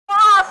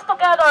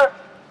together.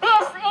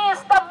 This is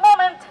the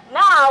moment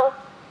now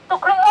to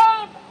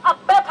create a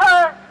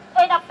better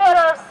and a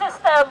fairer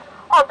system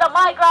of the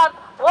migrant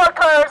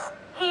workers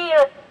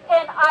here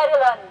in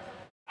Ireland.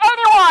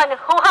 Anyone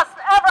who has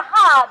ever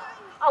had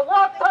a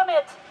work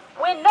permit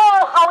will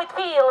know how it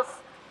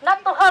feels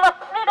not to have a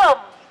freedom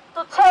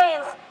to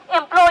change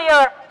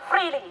employer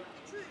freely,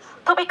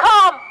 to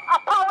become a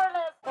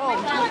powerless...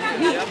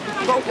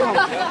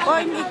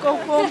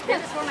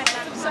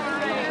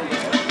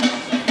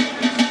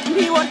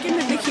 We working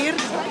in here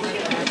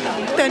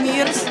 10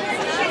 years.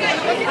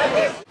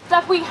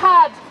 That we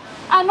had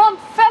an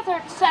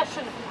unfeathered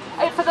session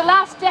for the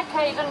last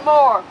decade and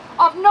more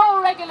of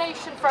no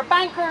regulation for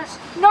bankers,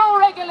 no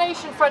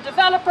regulation for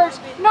developers,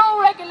 no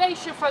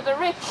regulation for the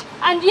rich,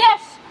 and yet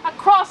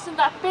across in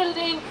that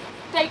building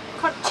they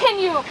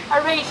continue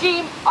a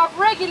regime of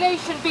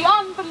regulation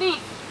beyond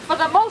belief for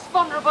the most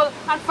vulnerable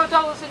and for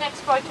those in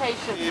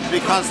exploitation.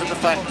 Because of the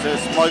fact that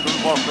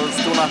migrant workers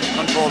do not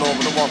have control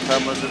over the work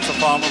permit, it's a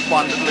form of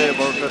bonded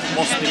labour that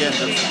must be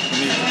ended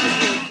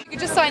immediately. You could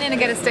just sign in and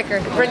get a sticker.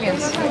 Brilliant.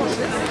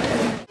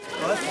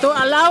 To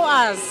allow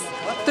us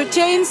to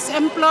change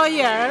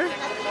employer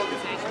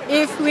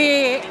if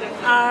we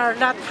are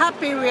not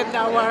happy with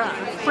our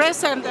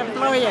present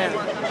employer,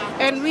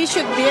 and we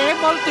should be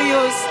able to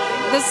use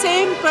the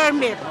same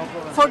permit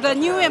for the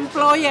new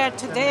employer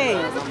today.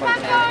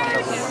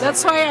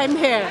 That's why I'm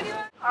here.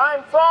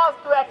 I'm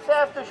forced to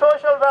access to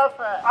social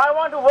welfare. I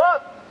want to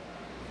work,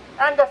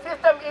 and the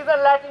system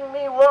isn't letting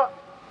me work.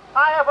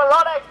 I have a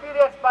lot of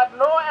experience, but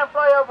no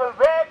employer will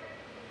wait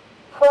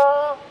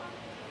for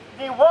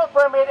the work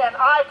permit, and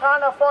I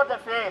can't afford the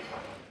fees.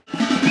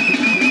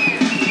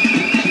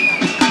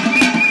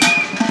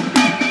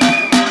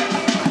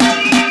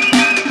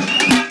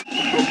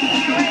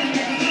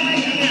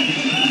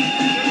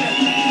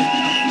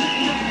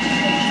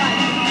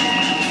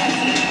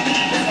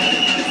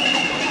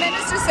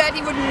 He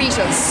wouldn't meet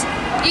us,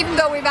 even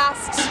though we've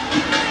asked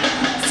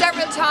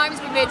several times.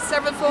 We made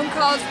several phone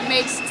calls,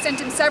 sent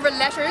him several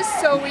letters.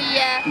 So we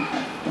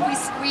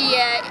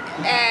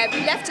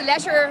left a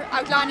letter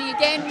outlining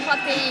again what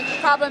the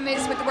problem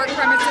is with the work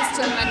permit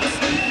system and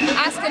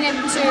asking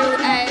him to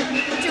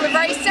do a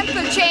very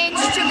simple change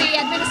to the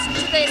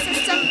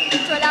system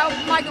to allow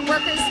migrant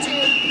workers to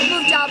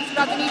move jobs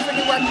without the need for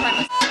new work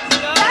permits.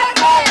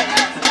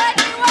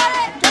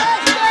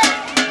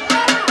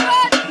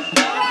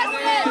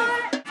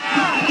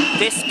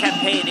 This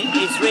campaign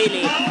is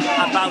really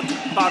about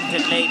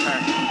bonded labour.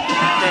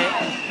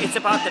 It's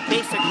about the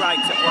basic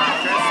rights of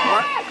workers,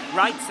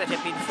 rights that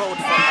have been fought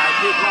for by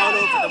people all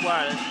over the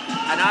world.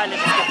 And Ireland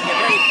is giving a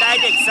very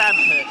bad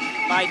example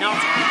by not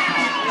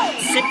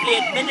simply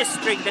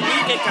administering the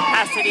legal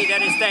capacity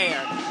that is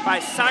there,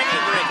 by signing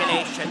a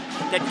regulation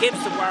that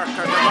gives the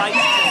worker the right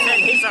to sell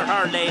his or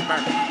her labour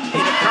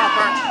in a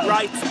proper,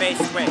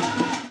 rights-based way.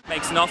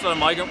 Makes an awful lot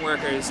of migrant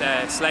workers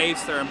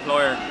slaves to their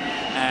employer.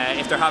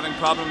 If they're having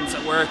problems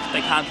at work,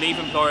 they can't leave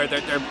employer.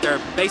 They're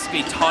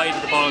basically tied to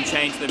the ball and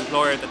chain to the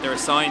employer that they're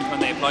assigned when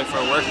they apply for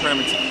a work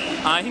permit.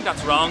 And I think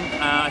that's wrong.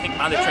 I think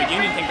the trade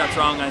union think that's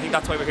wrong. And I think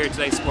that's why we're here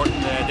today supporting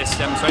this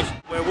demonstration.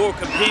 Where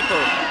working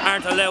people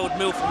aren't allowed to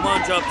move from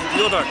one job to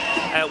the other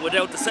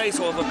without the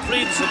say-so of a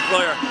previous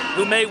employer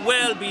who may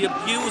well be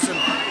abusing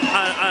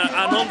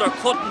and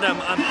undercutting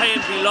them and paying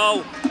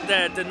below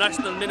the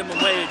national minimum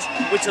wage,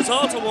 which is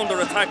also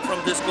under attack from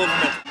this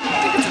government.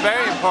 I think it's a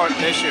very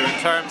important issue in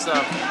terms of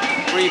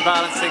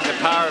rebalancing the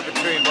power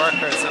between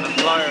workers and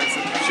employers.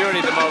 And surely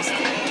the most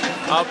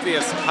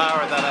obvious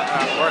power that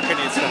a worker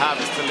needs to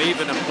have is to leave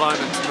an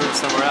employment to move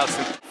somewhere else.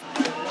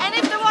 And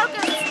if the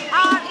workers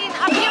are in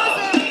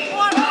abusive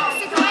work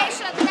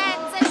situation, then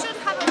they should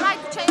have a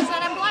right to change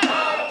their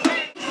employer.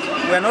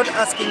 We're not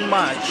asking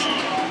much,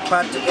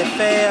 but a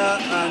fair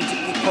and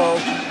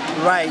equal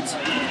right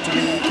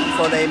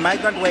for the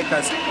migrant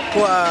workers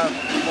who are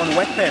on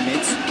work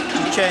permits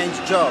to change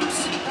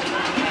jobs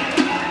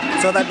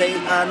so that they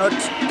are not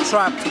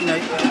trapped in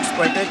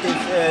exploitative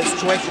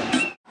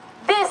situations.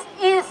 This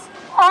is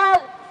all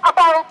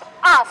about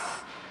us.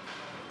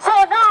 So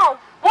now,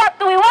 what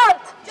do we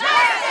want?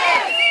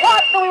 Justice!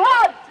 What do we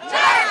want?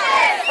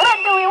 Justice! When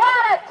do we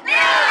want it?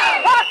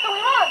 Now! What do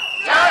we want?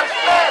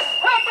 Justice!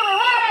 When do we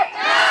want it?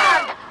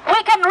 Now! We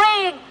can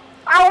ring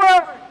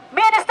our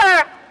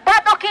Minister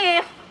Batt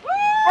O'Keeffe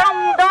from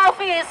the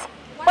office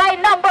by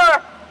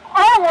number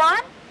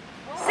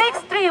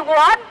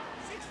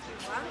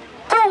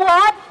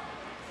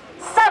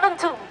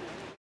 01-631-2172.